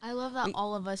 Yeah. I love that We-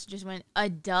 all of us just went a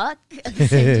duck at the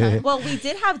same time. Well, we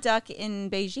did have duck in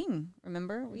Beijing.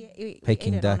 Remember? We ate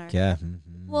Peking it on duck, our- yeah.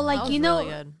 Well, That like was you know, really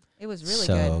good. It was really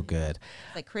so good. good.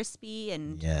 Like crispy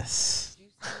and Yes.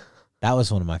 That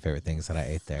was one of my favorite things that I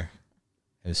ate there.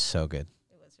 It was so good.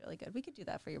 it was really good. We could do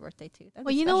that for your birthday too. That'd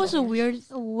well, be you know what's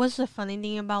special. what's the funny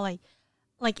thing about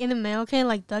like in America,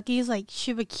 like duckies like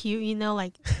super cute,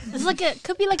 like it's like a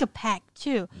could be like a pack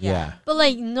too. Yeah. But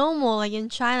like normal, like in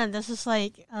China, this is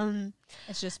like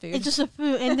It's just food. it's just a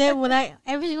food. And then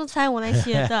every single time when I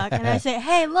see a duck and I say,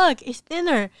 "Hey, look, it's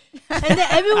dinner," and then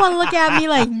everyone look at me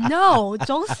like, "No,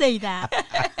 don't say that."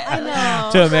 I know.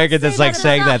 To Americans, it's like But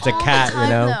saying not that to all the cat, time, you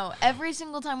know? though. Every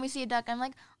single time we see a duck, I'm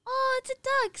like, oh, it's a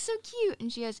duck, so cute.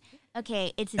 And she goes,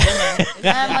 okay, it's a dinner. And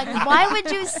I'm like, why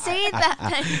would you say that,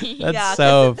 Penny? That's yeah, 'cause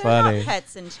so they're funny. Not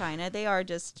pets in China. They are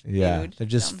just Yeah, food. they're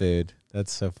just so. food.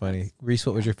 That's so funny. Reese,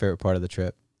 what was your favorite part of the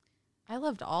trip? I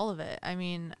loved all of it. I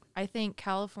mean, I think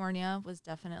California was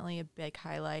definitely a big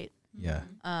highlight. Yeah.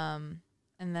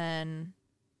 And then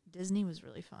Disney was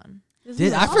really fun.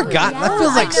 Did I Oh, forgot? yeah. That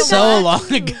feels like I know so that long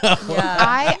too. ago. Yeah.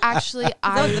 I actually,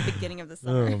 That was I the beginning of the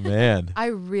summer. Oh man. I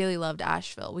really loved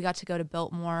Asheville. We got to go to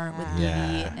Biltmore with Dee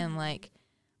Yeah. and like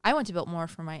I went to Biltmore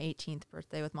for my 18th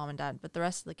birthday with mom and dad, but the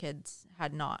rest of the kids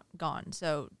had not gone.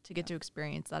 So to get to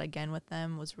experience that again with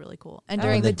them was really cool. And Oh,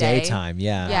 during In the the day, daytime,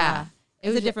 yeah. yeah, It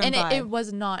was a different and vibe. it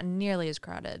was not nearly as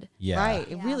crowded. Yeah. Right.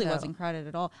 It Yeah. really So- wasn't crowded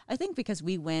at all. I think because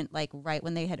we went like right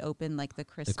when they had opened like the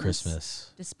Christmas, The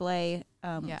Christmas. display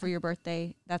Yeah. for your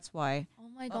birthday. That's why. Oh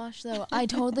my gosh, though. I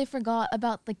totally forgot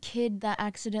about the kid that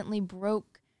accidentally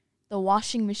broke the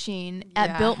washing machine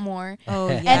at Yeah. Biltmore. Oh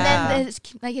yeah. And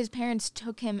then his parents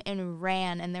took him and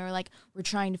ran, and they were like, "We're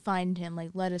trying to find him.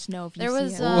 Like, let us know if you There see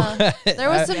was him." there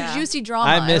was some Yeah. juicy drama.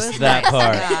 I It missed was that nice.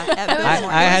 part. yeah, at It was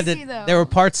Biltmore. I had crazy, to. though. There were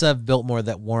parts of Biltmore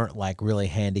that weren't like really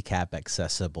handicap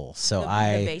accessible, so the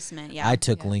I basement. Yeah. I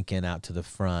took Yeah. Lincoln out to the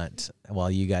front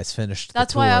while you guys finished.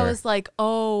 That's the why I tour. was like,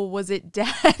 "Oh, was it Dad?"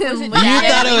 Was and it You Lincoln?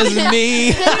 thought it was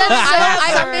me.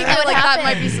 I figured like that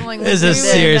might be something. This Lincoln is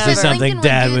did. seriously Because something Lincoln would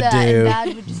Dad do would that, do. And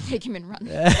Dad would just take him and run.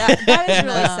 that is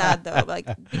really No. sad though, like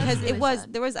because really it was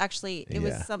sad. there was actually it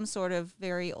was Yeah. some sort of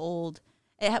very old.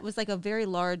 Was like a very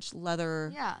large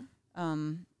leather Yeah.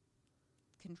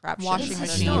 contraption. Washing I don't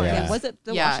machine. know. Yeah. Was it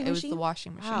the yeah, washing it was machine? the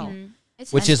washing machine. Wow.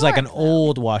 It's Which is like an historic, though.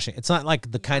 old washing. It's not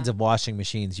like the kinds Yeah. of washing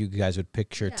machines you guys would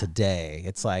picture Yeah. today.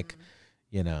 It's like,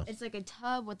 Mm-hmm. It's like a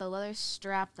tub with a leather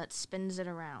strap that spins it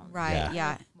around. Right. Yeah.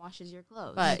 Yeah. Washes your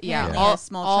clothes. But yeah, Apparently all a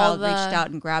small all child the, reached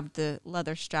out and grabbed the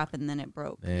leather strap and then it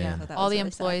broke. Yeah. So that all was the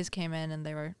really sad. employees came in and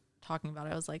they were talking about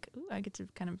it. I was like, "Ooh, I get to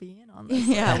kind of be in on this."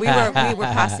 Yeah, we were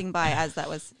passing by as that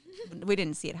was. We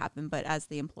didn't see it happen, but as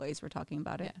the employees were talking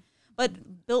about it. Yeah.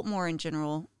 But Biltmore in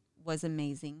general was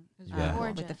amazing. It was Yeah.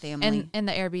 With the Gorgeous. family. And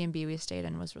the Airbnb we stayed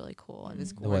in was really cool. it And was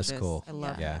It gorgeous. was cool. I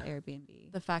love Yeah. that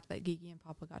Airbnb. the fact that Gigi and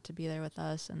Papa got to be there with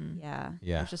us and Yeah, it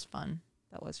yeah. was just fun.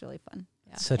 that was really fun.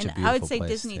 Yeah. Such a and beautiful I would say place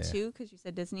Disney to- too, because you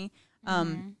said Disney.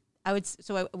 Mhm. I would.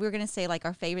 We were gonna say like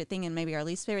our favorite thing and maybe our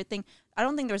least favorite thing. I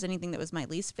don't think there was anything that was my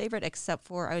least favorite except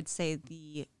for I would say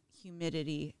the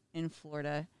humidity in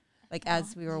Florida. Like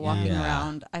as we were walking Yeah.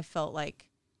 around, I felt like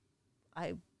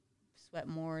I sweat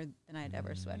more than I'd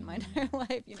ever sweat in my entire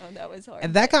life. That was hard.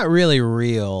 And that got really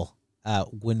real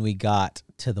when we got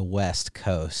to the West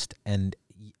Coast. And,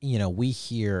 we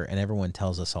hear and everyone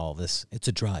tells us all this. It's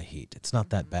a dry heat. It's not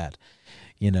that bad,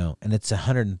 and it's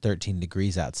 113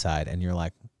 degrees outside. And you're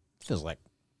like, it feels like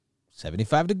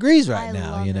 75 degrees right I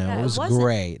now, love you it. know. Yeah, it it was wasn't-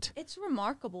 great. It's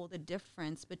remarkable the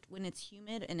difference, but when it's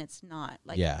humid and it's not.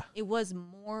 Like Yeah. it was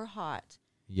more hot.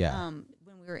 Yeah. When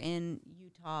we were in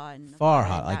Utah and Far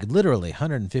Nevada hot, and like that- literally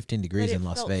 115 but degrees it in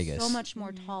Las felt Vegas. So much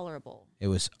more tolerable. It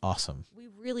was awesome. We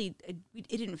really, it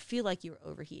didn't feel like you were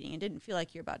overheating. It didn't feel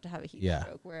like you're about to have a heat Yeah.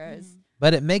 stroke. Whereas,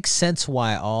 But it makes sense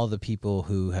why all the people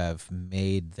who have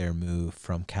made their move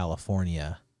from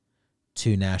California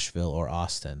to Nashville or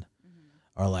Austin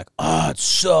are like, oh, it's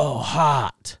so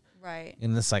hot. right,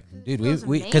 And it's like, It dude, feels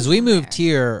because we amazing moved there.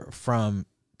 here from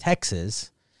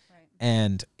Texas, right,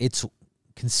 and it's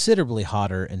considerably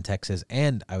hotter in Texas,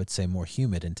 and I would say more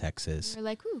humid in Texas. You're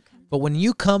like, ooh, But when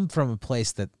you come from a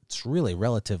place that's really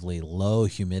relatively low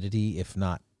humidity, if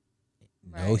not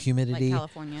no right. humidity, like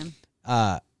California.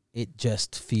 it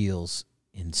just feels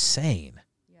insane.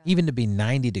 Yeah. Even to be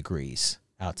 90 degrees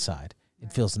outside, it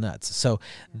Right. feels nuts. So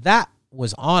that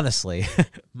was honestly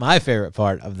my favorite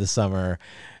part of the summer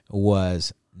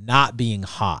was not being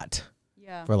hot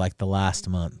Yeah, for like the last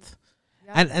month.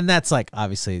 Yeah. And that's like,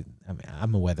 obviously, I mean,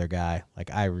 I'm a weather guy.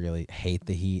 Like, I really hate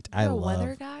the heat. I You're a love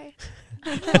weather guy.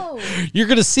 no. You're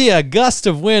going to see a gust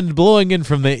of wind blowing in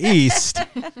from the east.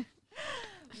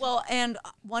 Well, and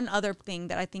one other thing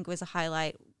that I think was a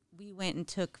highlight, we went and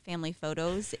took family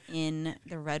photos in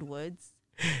the redwoods.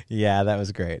 Yeah, that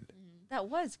was great. That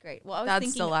was great. Well, I was Dad's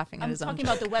thinking, still laughing at I'm his own talking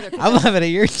about the weather. 'cause I'm laughing at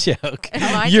your joke.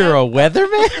 My You're joke? a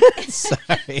weatherman?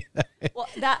 Sorry. well,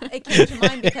 that it came to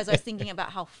mind because I was thinking about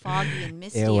how foggy and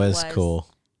misty It was cool.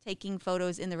 taking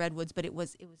photos in the redwoods, but it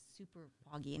was super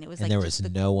foggy and it was And like there just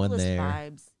was the no one coolest there.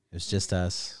 Vibes. It was just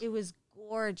us. It was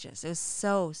gorgeous. It was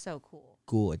so cool.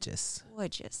 Gorgeous.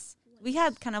 Gorgeous. We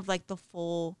had kind of like the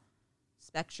full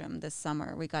spectrum this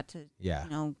summer. We got to Yeah.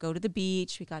 go to the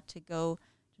beach. We got to go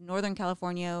to Northern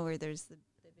California where there's the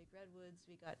big redwoods.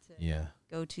 We got to Yeah.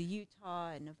 go to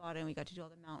Utah and Nevada, and we got to do all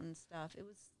the mountain stuff. It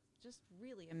was just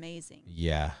really amazing.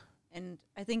 Yeah. And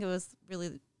I think it was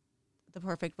really the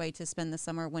perfect way to spend the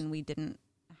summer when we didn't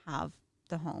have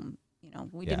the home.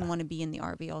 We Yeah. didn't want to be in the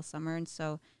RV all summer. And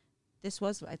so this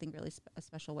was, I think, really a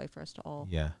special way for us to all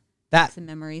Yeah. have That some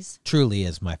memories. truly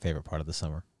is my favorite part of the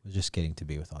summer. Was just getting to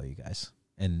be with all you guys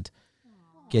and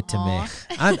get to Aw.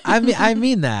 make. I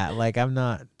mean that. Like, I'm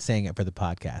not saying it for the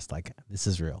podcast. Like, this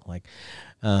is real. Like,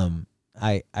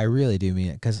 I really do mean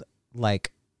it because,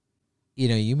 like,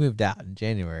 you moved out in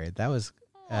January. That was.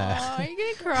 Oh, are you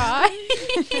gonna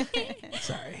cry?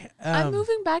 Sorry. I'm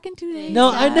moving back in 2 days.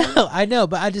 No, Dad. I know,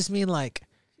 but I just mean like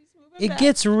it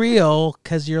gets real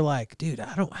because you're like, dude,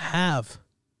 I don't have.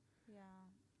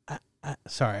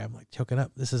 Sorry, I'm like choking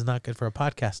up. This is not good for a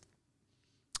podcast.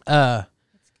 That's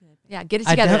good. Yeah, get it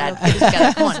I together, don't- Dad. Get it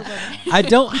together. Come on. I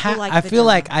don't have. like I the feel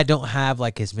like drama. I don't have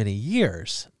like as many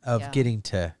years of Yeah. getting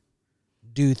to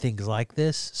do things like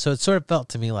this. So it sort of felt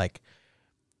to me like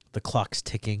the clock's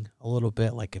ticking a little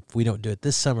bit. Like, if we don't do it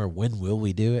this summer, when will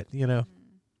we do it?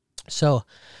 So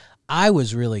I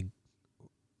was really,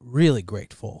 really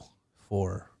grateful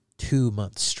for 2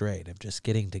 months straight of just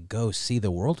getting to go see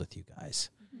the world with you guys.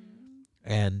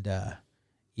 And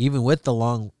even with the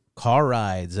long car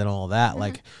rides and all that,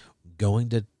 like going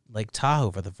to Lake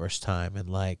Tahoe for the first time and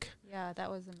like, Yeah, that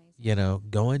was amazing.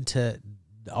 going to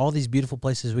all these beautiful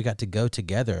places we got to go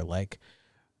together. Like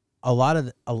a lot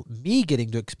of me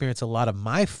getting to experience a lot of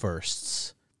my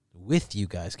firsts with you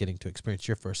guys getting to experience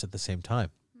your first at the same time,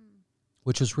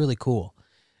 which was really cool.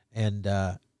 And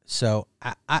so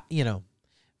I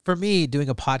for me, doing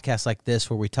a podcast like this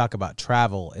where we talk about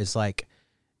travel is like,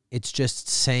 it's just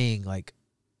saying like,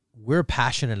 we're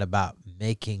passionate about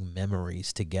making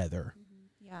memories together.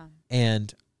 Yeah.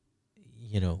 And,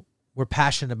 we're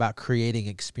passionate about creating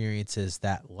experiences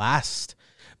that last,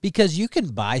 because you can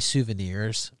buy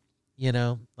souvenirs,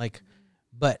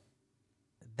 but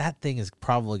that thing is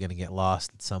probably going to get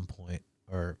lost at some point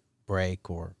or break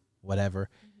or whatever.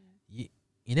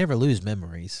 You never lose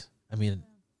memories. I mean,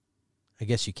 I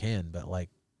guess you can, but like,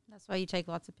 That's why you take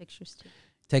lots of pictures too.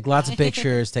 take lots of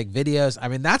pictures, take videos. I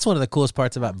mean, that's one of the coolest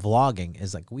parts about vlogging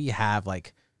is like we have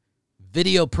like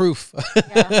video proof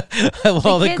Yeah. of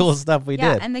all the kids- cool stuff we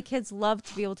Yeah, did. and the kids love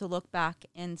to be able to look back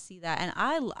and see that. And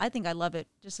I think I love it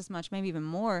just as much, maybe even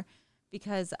more,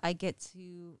 because I get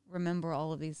to remember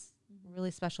all of these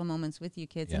really special moments with you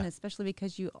kids, and Yeah. especially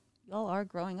because y'all are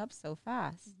growing up so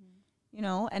fast.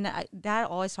 And Dad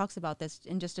always talks about this.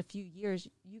 In just a few years,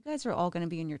 you guys are all going to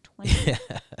be in your 20s.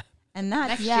 And that's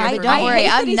Next Yeah, year, but don't don't I worry, hate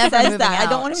I'm that he never says moving that. I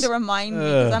don't out. want him to remind me Ugh.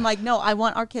 because I'm like, no, I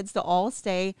want our kids to all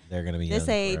stay They're going to be this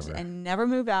young age forever. and never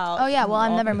move out. Oh yeah, well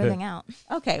I'm All- never moving out.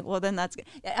 Okay, well then that's good.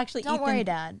 Actually, Don't Ethan, worry,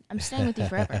 Dad. I'm staying with you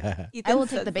forever. I Ethan will take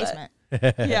says the that.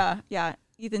 basement. Yeah.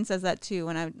 Ethan says that too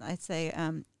when I say,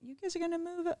 you guys are going to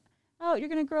move out, you're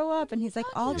going to grow up. And he's like,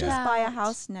 I'll just buy a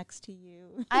house next to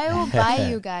you. I will buy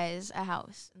you guys a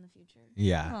house in the future.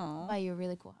 Yeah. Aww. Buy you a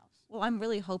really cool house. Well, I'm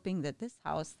really hoping that this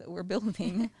house that we're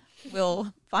building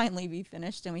will finally be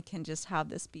finished and we can just have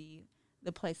this be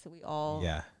the place that we all,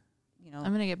 you know.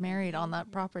 I'm going to get married on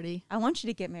that property. I want you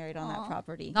to get married on that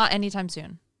property. Not anytime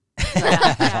soon.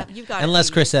 Yeah, you've got Unless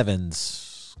Chris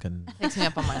Evans can Takes me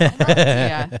up on my offer.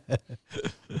 Yeah.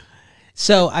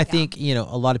 So I think, you know,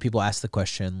 a lot of people ask the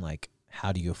question, like,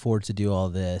 how do you afford to do all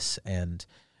this? And,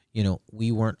 you know,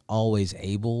 we weren't always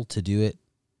able to do it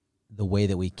the way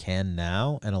that we can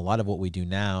now. And a lot of what we do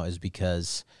now is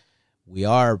because we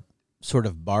are sort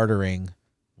of bartering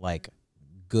like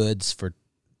goods for,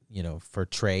 you know, for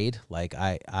trade. Like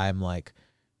I'm like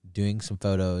doing some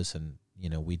photos and, you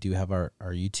know, we do have our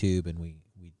YouTube and we,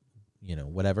 you know,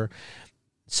 whatever.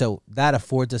 So that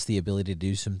affords us the ability to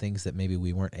do some things that maybe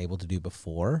we weren't able to do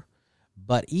before.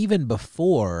 But even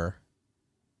before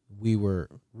we were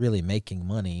really making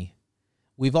money,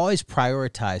 we've always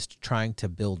prioritized trying to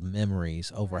build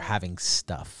memories over having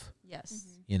stuff, Yes.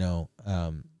 you know,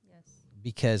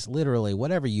 because literally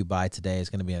whatever you buy today is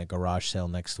going to be in a garage sale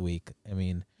next week. I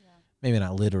mean, maybe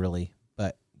not literally,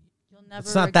 but You'll never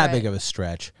it's not that regret- big of a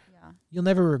stretch. Yeah. You'll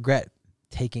never regret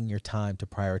taking your time to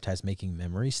prioritize making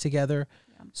memories together.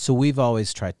 Yeah. So we've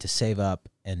always tried to save up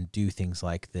and do things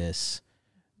like this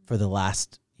for the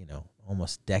last, you know,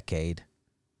 almost decade,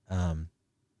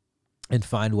 and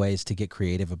find ways to get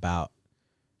creative about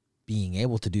being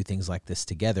able to do things like this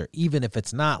together, even if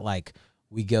it's not like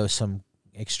we go some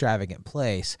extravagant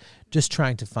place, just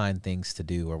trying to find things to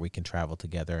do where we can travel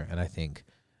together. And I think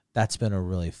that's been a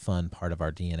really fun part of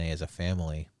our DNA as a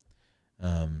family.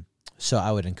 So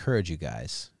I would encourage you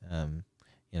guys,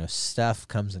 you know, stuff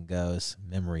comes and goes,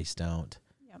 memories don't.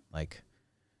 Yep. Like,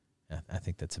 I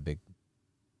think that's a big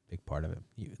part of it.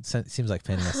 It seems like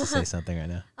Penny wants to say something right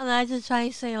now. And I just try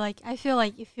to say, like, I feel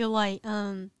like if you're like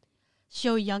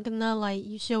still young enough, like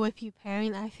you still with your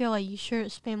parent, I feel like you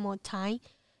should spend more time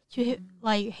to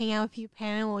like hang out with your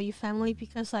parent or your family,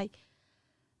 because like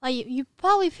you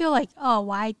probably feel like, oh,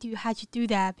 why do you have to do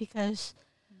that? Because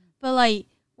but like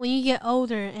when you get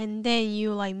older and then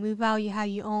you like move out, you have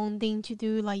your own thing to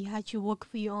do, like you have to work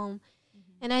for your own.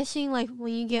 And I think like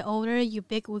when you get older, your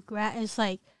big regret is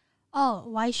like, oh,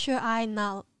 why should I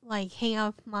not like hang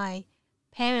out with my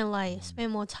parent, like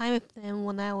spend more time with them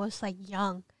when I was like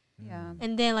young? Yeah.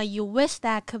 And then like you wish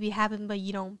that could be happen, but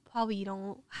you don't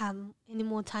have any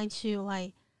more time to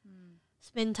like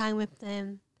spend time with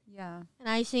them. Yeah. And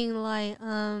I think like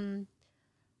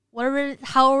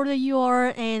how old you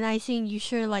are, and I think you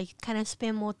should like kind of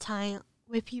spend more time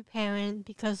with your parent,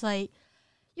 because like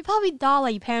you probably thought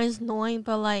like your parents annoying,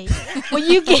 but like when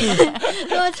you get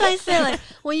no, I'm trying to say like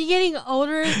when you're getting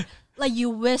older, like you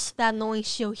wish that annoying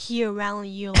still here around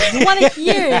you. Like, you want to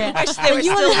hear it. Wish they were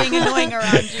still being annoying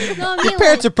around you. No, I mean, Your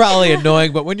parents are probably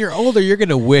annoying, but when you're older, you're going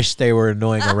to wish they were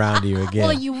annoying around you again.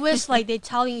 well, you wish like they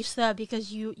telling you stuff,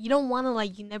 because you don't want to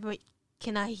like you never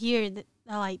cannot hear that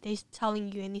like they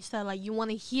telling you any stuff, like you want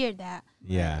to hear that.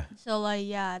 Yeah. So like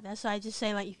yeah, that's why I just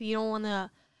say like if you don't want to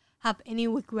have any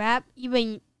regret,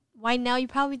 even right now you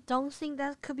probably don't think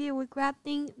that could be a regret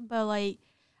thing, but like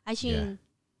I think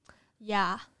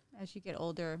yeah. As you get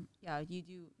older,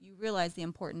 you realize the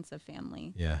importance of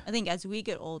family. Yeah. I think as we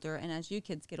get older and as you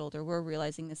kids get older, we're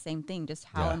realizing the same thing, just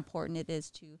how important it is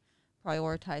to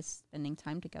prioritize spending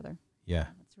time together. Yeah.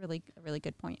 That's really a really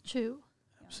good point. True.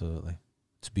 Absolutely.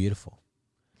 It's beautiful.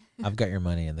 I've got your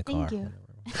money in the car. Thank you.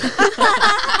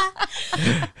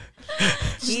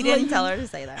 He didn't tell her to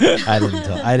say that. I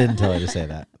didn't tell her to say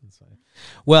that. That's fine.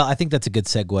 Well, I think that's a good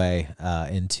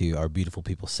segue into our Beautiful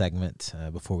People segment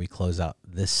before we close out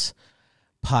this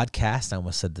podcast. I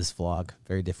almost said this vlog.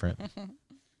 Very different.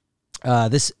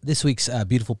 This week's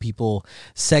Beautiful People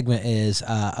segment is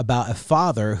about a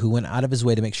father who went out of his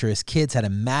way to make sure his kids had a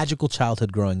magical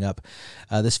childhood growing up.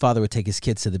 This father would take his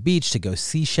kids to the beach to go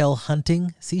seashell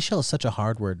hunting. Seashell is such a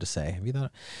hard word to say. Have you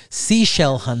thought?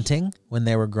 Seashell hunting when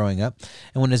they were growing up.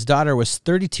 And when his daughter was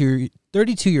 32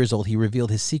 years old, he revealed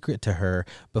his secret to her.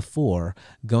 Before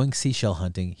going seashell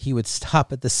hunting, he would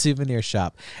stop at the souvenir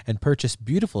shop and purchase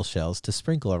beautiful shells to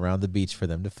sprinkle around the beach for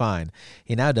them to find.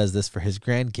 He now does this for his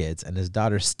grandkids, and his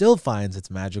daughter still finds it's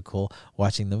magical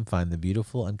watching them find the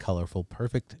beautiful and colorful,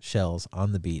 perfect shells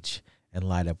on the beach and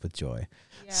light up with joy.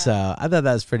 So I thought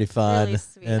that was pretty fun. Really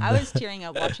sweet. And, I was tearing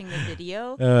up watching the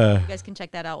video. You guys can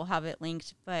check that out. We'll have it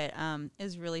linked. But it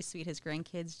was really sweet. His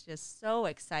grandkids just so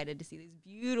excited to see these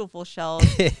beautiful shells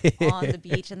on the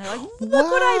beach, and they're like, "Look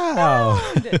what I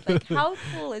found!" Like, how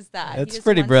cool is that? That's he just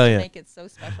pretty wants brilliant. To make it so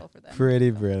special for them.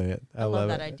 Pretty brilliant. I love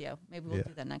that it. idea. Maybe we'll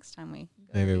do that next time we. Go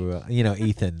Maybe to the we beach. will. You know,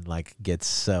 Ethan like gets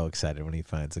so excited when he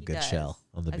finds a He good does. shell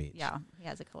on the beach. Yeah, he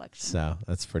has a collection. So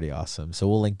that's pretty awesome. So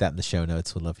we'll link that in the show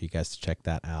notes. We'd love for you guys to check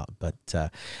that out. But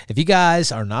if you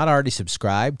guys are not already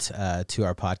subscribed to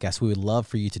our podcast, we would love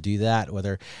for you to do that.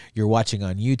 Whether you're watching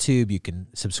on YouTube, you can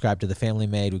subscribe to The Family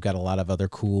Made. We've got a lot of other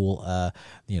cool,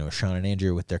 Sean and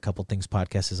Andrew with their Couple Things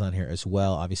podcast is on here as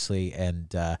well, obviously.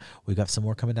 And we've got some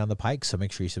more coming down the pike. So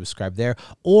make sure you subscribe there,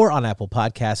 or on Apple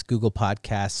Podcasts, Google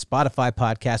Podcasts, Spotify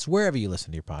Podcasts, wherever you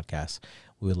listen to your podcasts.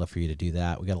 We would love for you to do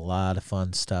that. We got a lot of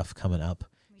fun stuff coming up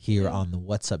here on the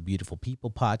What's Up Beautiful People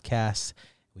podcast.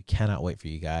 We cannot wait for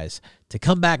you guys to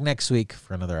come back next week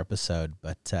for another episode.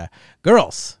 But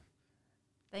girls,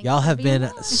 Thanks y'all for have being been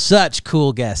on. such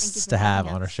cool guests for to have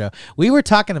having on our us. show. We were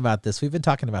talking about this. We've been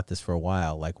talking about this for a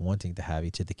while, like wanting to have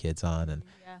each of the kids on, and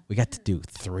we got to do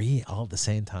 3 all at the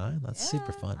same time. That's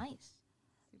super fun. Nice.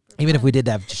 Even if we did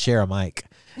have to share a mic,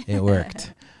 it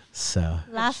worked. So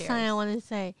Last Cheers. time I want to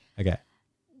say, okay.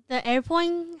 the airport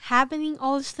happening,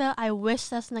 all this stuff, I wish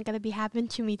that's not going to be happening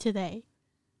to me today.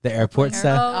 The airport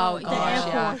stuff. Oh, The gosh,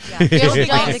 yeah. airport. Yeah. It'll be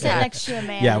Don't great to sit catch. next to a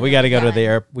man. Yeah, we got to go to the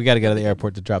Yeah. we got to go to the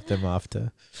airport to drop them off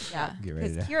to Yeah, get ready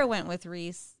because to. Kira went with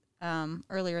Reese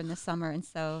earlier in the summer, and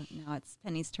so now it's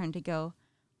Penny's turn to go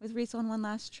with Reese on one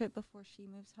last trip before she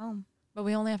moves home. But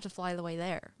we only have to fly the way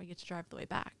there. We get to drive the way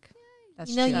back. That's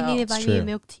You know, you true. need to buy It's me a true.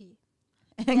 milk tea.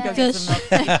 And go get Because some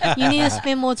milk. you need to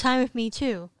spend more time with me,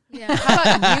 too. Yeah. How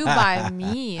about you buy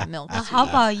me milk tea? How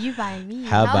about you buy me? How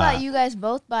How about about you guys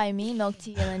both buy me milk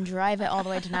tea and then drive it all the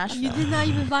way to Nashville? You did not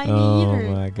even buy me Oh either.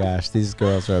 my gosh, these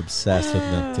girls are obsessed with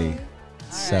milk tea.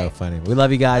 So right. funny. We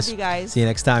love you guys. Love you guys. See you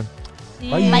next time. See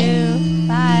Bye. you.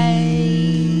 Bye.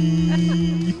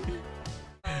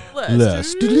 Let's What is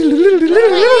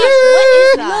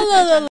that?